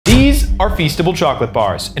are Feastable chocolate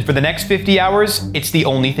bars. And for the next 50 hours, it's the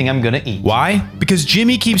only thing I'm gonna eat. Why? Because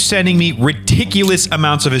Jimmy keeps sending me ridiculous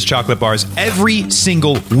amounts of his chocolate bars every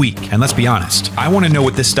single week. And let's be honest, I wanna know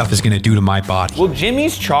what this stuff is gonna do to my body. Will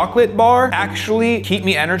Jimmy's chocolate bar actually keep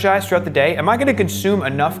me energized throughout the day? Am I gonna consume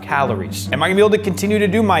enough calories? Am I gonna be able to continue to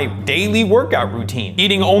do my daily workout routine,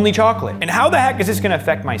 eating only chocolate? And how the heck is this gonna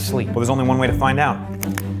affect my sleep? Well, there's only one way to find out.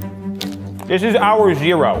 This is hour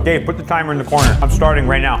 0. Dave, put the timer in the corner. I'm starting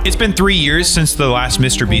right now. It's been 3 years since the last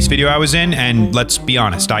Mr. Beast video I was in, and let's be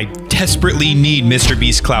honest, I desperately need Mr.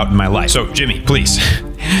 Beast clout in my life. So, Jimmy, please,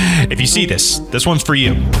 if you see this one's for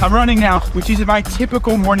you. I'm running now, which is my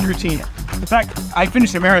typical morning routine. In fact, I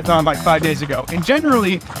finished a marathon like 5 days ago, and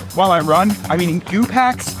generally, while I run, I'm eating goo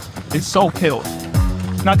packs and salt pills.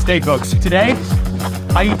 Not today, folks. Today,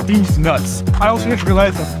 I eat these nuts. I also just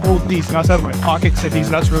realized I pulled these nuts out of my pocket, said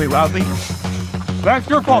these nuts really loudly. That's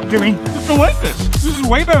your fault, Jimmy. It's delicious. This is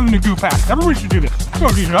way better than the goo pack. Everyone should do this. Go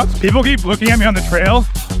these nuts. People keep looking at me on the trail,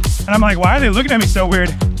 and I'm like, why are they looking at me so weird?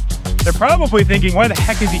 They're probably thinking, why the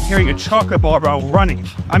heck is he carrying a chocolate bar while running?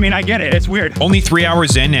 I mean, I get it, it's weird. Only 3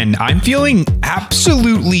 hours in, and I'm feeling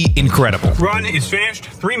absolutely incredible. Run is finished.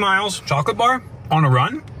 3 miles, chocolate bar on a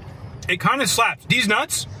run. It kind of slaps. These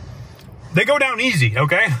nuts, they go down easy,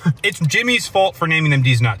 okay? It's Jimmy's fault for naming them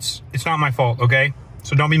these nuts. It's not my fault, okay?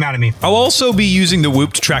 So don't be mad at me. I'll also be using the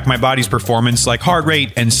Whoop to track my body's performance, like heart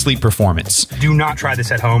rate and sleep performance. Do not try this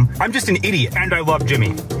at home. I'm just an idiot, and I love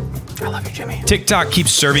Jimmy. I love you, Jimmy. TikTok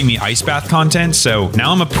keeps serving me ice bath content, so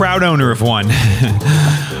now I'm a proud owner of one.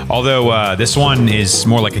 Although this one is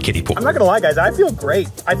more like a kiddie pool. I'm not gonna lie, guys, I feel great.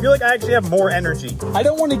 I feel like I actually have more energy. I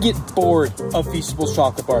don't want to get bored of Feastables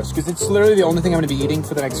chocolate bars because it's literally the only thing I'm going to be eating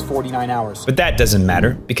for the next 49 hours. But that doesn't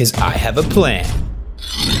matter because I have a plan.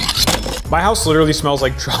 My house literally smells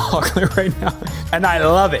like chocolate right now, and I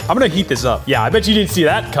love it. I'm gonna heat this up. Yeah, I bet you didn't see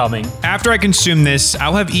that coming. After I consume this,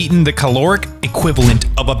 I'll have eaten the caloric equivalent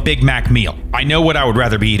of a Big Mac meal. I know what I would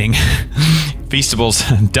rather be eating.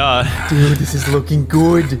 Feastables, duh. Dude, this is looking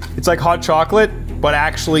good. It's like hot chocolate, but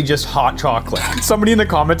actually just hot chocolate. Somebody in the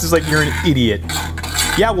comments is like, you're an idiot.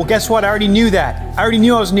 Yeah, well, guess what? I already knew that. I already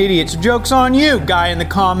knew I was an idiot, so joke's on you, guy in the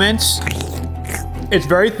comments. It's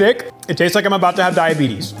very thick. It tastes like I'm about to have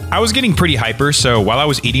diabetes. I was getting pretty hyper, so while I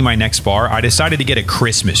was eating my next bar, I decided to get a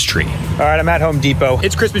Christmas tree. All right, I'm at Home Depot.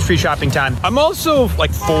 It's Christmas tree shopping time. I'm also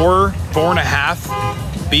like four and a half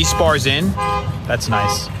Beast bars in. That's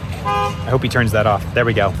nice. I hope he turns that off. There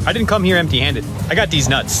we go. I didn't come here empty-handed. I got these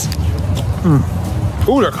nuts.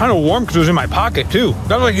 Ooh, they're kind of warm because it was in my pocket too.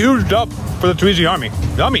 That was like used up for the Tweezy Army.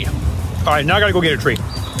 Yummy. All right, now I gotta go get a tree.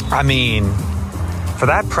 I mean, for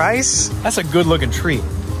that price, that's a good looking tree.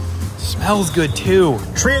 Smells good too.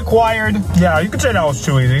 Tree acquired. Yeah, you could say that was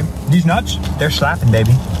too easy. These nuts, they're slapping,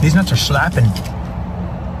 baby. These nuts are slapping.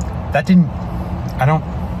 That didn't, I don't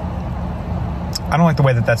like the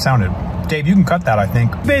way that sounded. Dave, you can cut that, I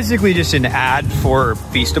think. Basically just an ad for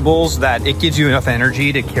Feastables that it gives you enough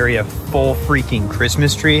energy to carry a full freaking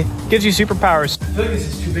Christmas tree. Gives you superpowers. I feel like this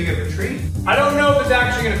is too big of a tree. I don't know if it's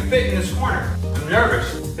actually gonna fit in this corner. I'm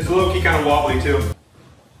nervous. It's low-key kind of wobbly too.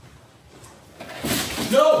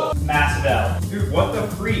 No! Massive L. Dude, what the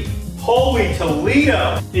freak? Holy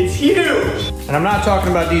Toledo! It's huge! And I'm not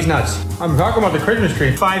talking about these nuts. I'm talking about the Christmas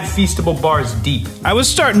tree. 5 Feastable bars deep. I was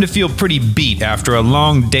starting to feel pretty beat after a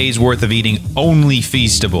long day's worth of eating only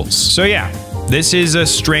Feastables. So yeah, this is a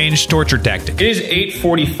strange torture tactic. It is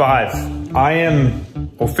 8:45. I am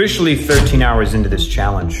officially 13 hours into this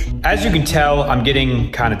challenge. As you can tell, I'm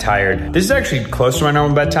getting kind of tired. This is actually close to my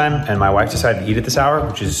normal bedtime, and my wife decided to eat at this hour,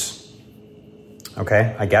 which is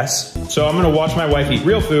okay, I guess. So I'm gonna watch my wife eat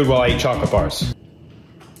real food while I eat chocolate bars.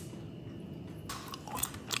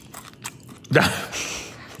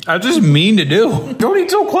 That's just mean to do. Don't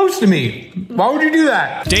eat so close to me. Why would you do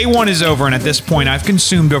that? Day 1 is over, and at this point, I've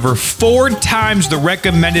consumed over 4 times the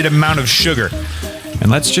recommended amount of sugar.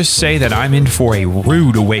 And let's just say that I'm in for a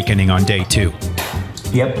rude awakening on day 2.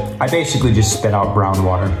 Yep, I basically just spit out brown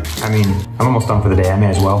water. I mean, I'm almost done for the day, I may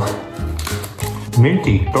as well.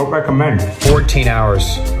 Minty, don't recommend. 14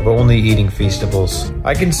 hours of only eating Feastables.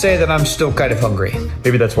 I can say that I'm still kind of hungry.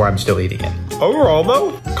 Maybe that's why I'm still eating it. Overall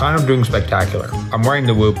though, kind of doing spectacular. I'm wearing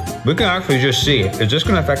the Whoop. We can actually just see. Is this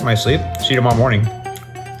gonna affect my sleep? See you tomorrow morning.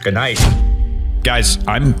 Good night. Guys,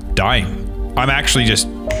 I'm dying. I'm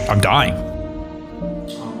dying.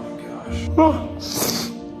 Oh my gosh.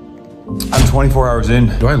 I'm 24 hours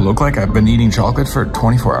in. Do I look like I've been eating chocolate for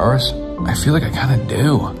 24 hours? I feel like I kind of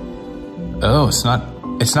do. Oh, it's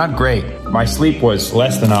not great. My sleep was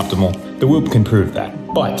less than optimal. The Whoop can prove that.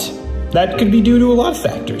 But that could be due to a lot of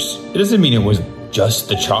factors. It doesn't mean it was just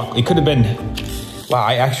the chocolate. It could have been Wow,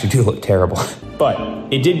 I actually do look terrible.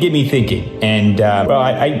 But it did get me thinking, and well,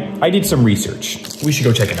 I did some research. We should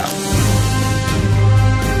go check it out.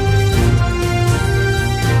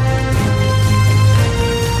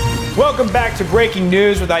 Welcome back to Breaking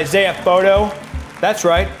News with Isaiah Photo. That's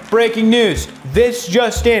right, breaking news. This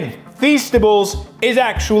just in. Feastables is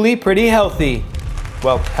actually pretty healthy.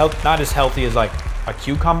 Well, not as healthy as like a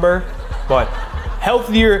cucumber, but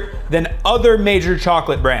healthier than other major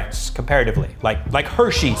chocolate brands comparatively, like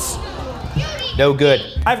Hershey's. No good.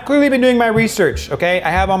 I've clearly been doing my research, okay? I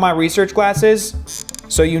have on my research glasses,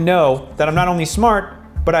 so you know that I'm not only smart,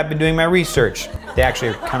 but I've been doing my research. They actually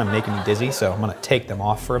are kind of making me dizzy, so I'm gonna take them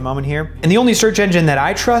off for a moment here. And the only search engine that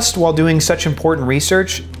I trust while doing such important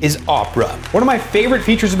research is Opera. One of my favorite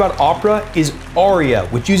features about Opera is Aria,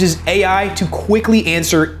 which uses AI to quickly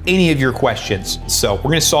answer any of your questions. So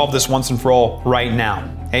we're gonna solve this once and for all right now.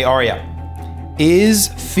 Hey Aria, is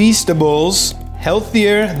Feastables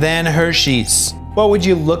healthier than Hershey's? Well, would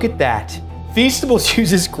you look at that? Feastables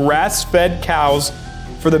uses grass-fed cows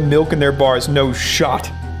for the milk in their bars. No shot.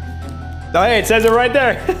 Oh, hey, it says it right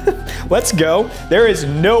there. Let's go. There is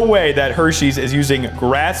no way that Hershey's is using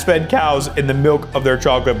grass-fed cows in the milk of their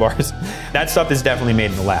chocolate bars. That stuff is definitely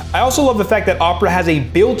made in the lab. I also love the fact that Opera has a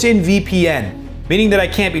built-in VPN, meaning that I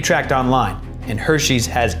can't be tracked online. And Hershey's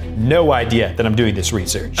has no idea that I'm doing this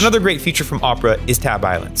research. Another great feature from Opera is Tab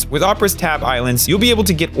Islands. With Opera's Tab Islands, you'll be able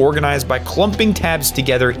to get organized by clumping tabs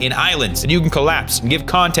together in islands that you can collapse and give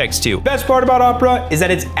context to. Best part about Opera is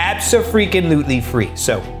that it's abso-freaking-lutely free.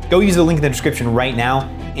 So go use the link in the description right now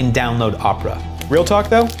and download Opera. Real talk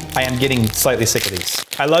though, I am getting slightly sick of these.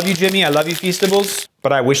 I love you, Jimmy, I love you, Feastables,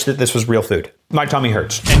 but I wish that this was real food. My tummy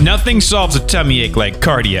hurts. And nothing solves a tummy ache like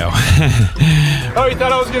cardio. Oh, you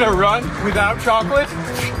thought I was gonna run without chocolate?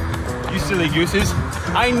 You silly gooses.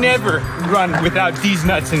 I never run without these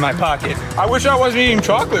nuts in my pocket. I wish I wasn't eating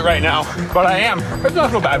chocolate right now, but I am. It's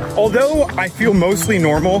not so bad. Although I feel mostly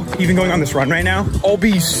normal, even going on this run right now, I'll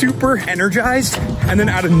be super energized, and then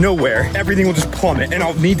out of nowhere, everything will just plummet, and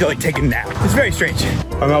I'll need to like take a nap. It's very strange.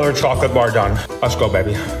 Another chocolate bar done. Let's go,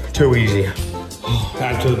 baby. Too easy.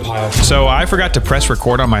 Add to the pile. So I forgot to press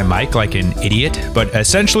record on my mic like an idiot, but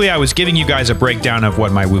essentially I was giving you guys a breakdown of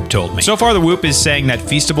what my Whoop told me. So far the Whoop is saying that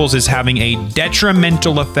Feastables is having a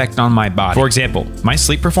detrimental effect on my body. For example, my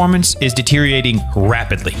sleep performance is deteriorating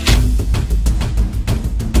rapidly.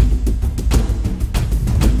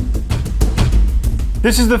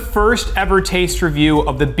 This is the first ever taste review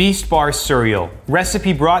of the Beast Bar cereal.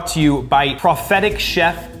 Recipe brought to you by prophetic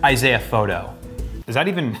chef Isaiah Photo. Is that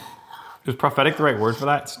even... Is prophetic the right word for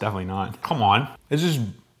that? It's definitely not. Come on. This is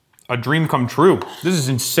a dream come true. This is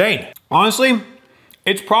insane. Honestly,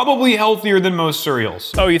 it's probably healthier than most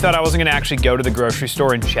cereals. Oh, you thought I wasn't gonna actually go to the grocery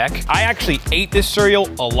store and check? I actually ate this cereal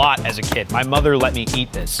a lot as a kid. My mother let me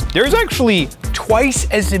eat this. There's actually twice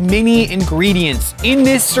as many ingredients in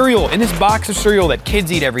this cereal, in this box of cereal that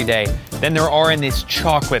kids eat every day, than there are in this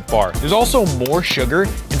chocolate bar. There's also more sugar,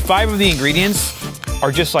 and 5 of the ingredients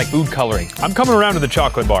are just like food coloring. I'm coming around to the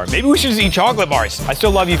chocolate bar. Maybe we should just eat chocolate bars. I still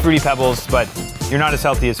love you, Fruity Pebbles, but you're not as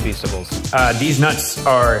healthy as Feastables. These nuts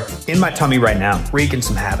are in my tummy right now, wreaking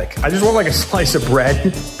some havoc. I just want like a slice of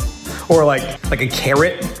bread or like a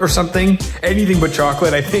carrot or something. Anything but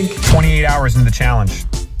chocolate, I think. 28 hours into the challenge.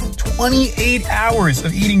 28 hours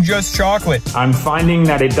of eating just chocolate. I'm finding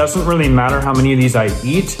that it doesn't really matter how many of these I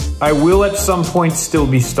eat. I will at some point still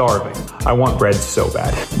be starving. I want bread so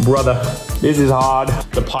bad. Brother, this is hard.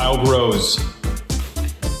 The pile grows.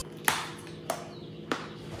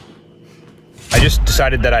 I just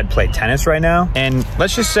decided that I'd play tennis right now, and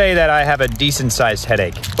let's just say that I have a decent sized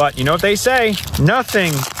headache. But you know what they say,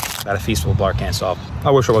 nothing that a Feastable bar can't solve.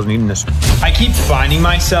 I wish I wasn't eating this. I keep finding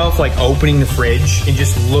myself like opening the fridge and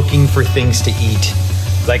just looking for things to eat.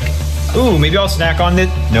 Like, ooh, maybe I'll snack on this.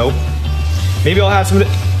 Nope. Maybe I'll have some of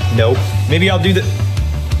it. Nope. Maybe I'll do the,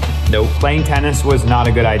 nope. Playing tennis was not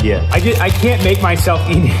a good idea. I can't make myself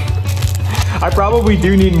eat it. I probably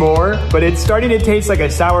do need more, but it's starting to taste like a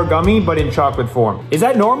sour gummy, but in chocolate form. Is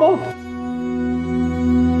that normal?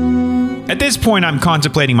 At this point, I'm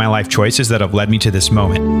contemplating my life choices that have led me to this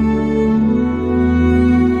moment.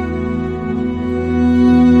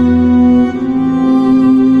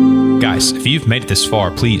 Guys, if you've made it this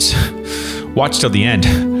far, please, watch till the end.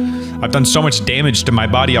 I've done so much damage to my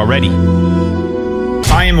body already.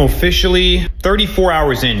 I am officially 34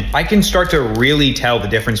 hours in. I can start to really tell the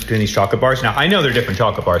difference between these chocolate bars. Now, I know they're different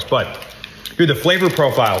chocolate bars, but through the flavor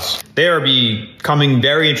profiles, they are becoming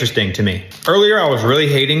very interesting to me. Earlier, I was really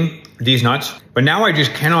hating these nuts, but now I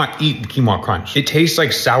just cannot eat the quinoa crunch. It tastes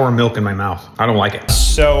like sour milk in my mouth. I don't like it.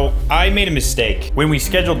 So I made a mistake when we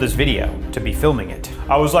scheduled this video to be filming it.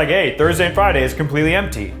 I was like, hey, Thursday and Friday is completely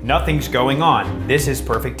empty. Nothing's going on. This is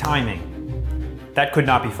perfect timing. That could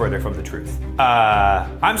not be further from the truth.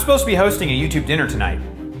 I'm supposed to be hosting a YouTube dinner tonight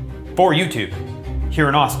for YouTube here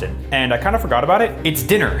in Austin, and I kind of forgot about it. It's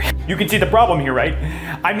dinner. You can see the problem here, right?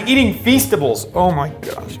 I'm eating Feastables. Oh my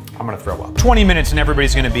gosh, I'm gonna throw up. 20 minutes and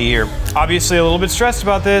everybody's gonna be here. Obviously a little bit stressed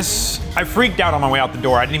about this. I freaked out on my way out the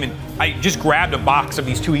door. I just grabbed a box of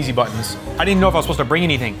these 2 Easy buttons. I didn't even know if I was supposed to bring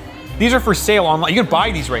anything. These are for sale online. You can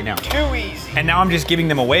buy these right now. Too easy. And now I'm just giving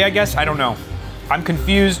them away, I guess. I don't know. I'm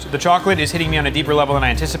confused. The chocolate is hitting me on a deeper level than I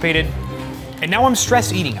anticipated. And now I'm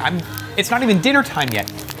stress eating. It's not even dinner time yet.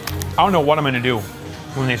 I don't know what I'm gonna do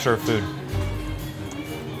when they serve food.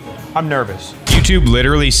 I'm nervous. YouTube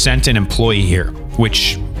literally sent an employee here,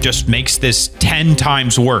 which just makes this 10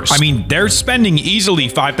 times worse. I mean, they're spending easily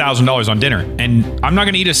 $5,000 on dinner, and I'm not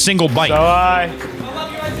gonna eat a single bite. So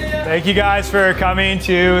thank you guys for coming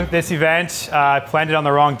to this event. I planned it on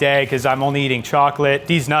the wrong day because I'm only eating chocolate,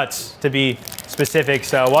 these nuts to be specific.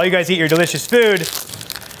 So while you guys eat your delicious food,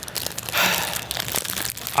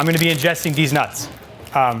 I'm gonna be ingesting these nuts.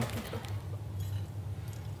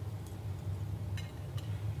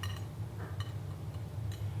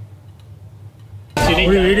 What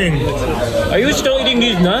are you eating? Are you still eating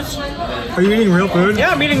these nuts? Are you eating real food?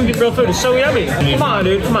 Yeah, I'm eating real food. It's so yummy. Come on,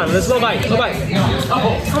 dude. Come on. Let's go bite. Go bite.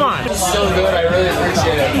 Come on. It's so good. I really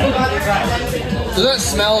appreciate it. Doesn't it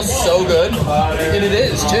smell so good? And it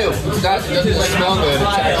is, too. It doesn't just smell good. It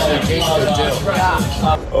actually tastes good, too.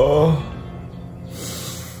 Oh.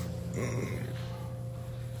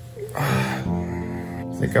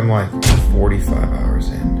 I think I'm like 45 hours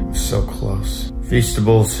in. So close.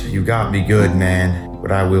 Feastables, you got me good, man,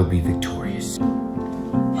 but I will be victorious.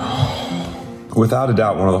 Without a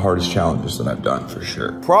doubt, one of the hardest challenges that I've done, for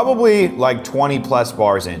sure. Probably like 20 plus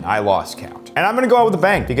bars in, I lost count. And I'm gonna go out with a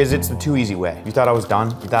bang because it's the too easy way. You thought I was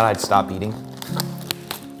done? You thought I'd stop eating?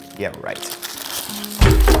 Yeah, right.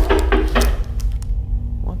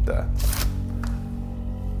 What the?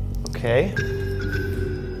 Okay.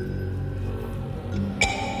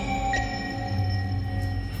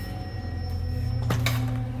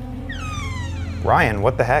 Ryan,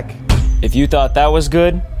 what the heck? If you thought that was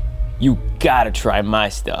good, you gotta try my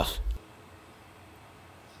stuff.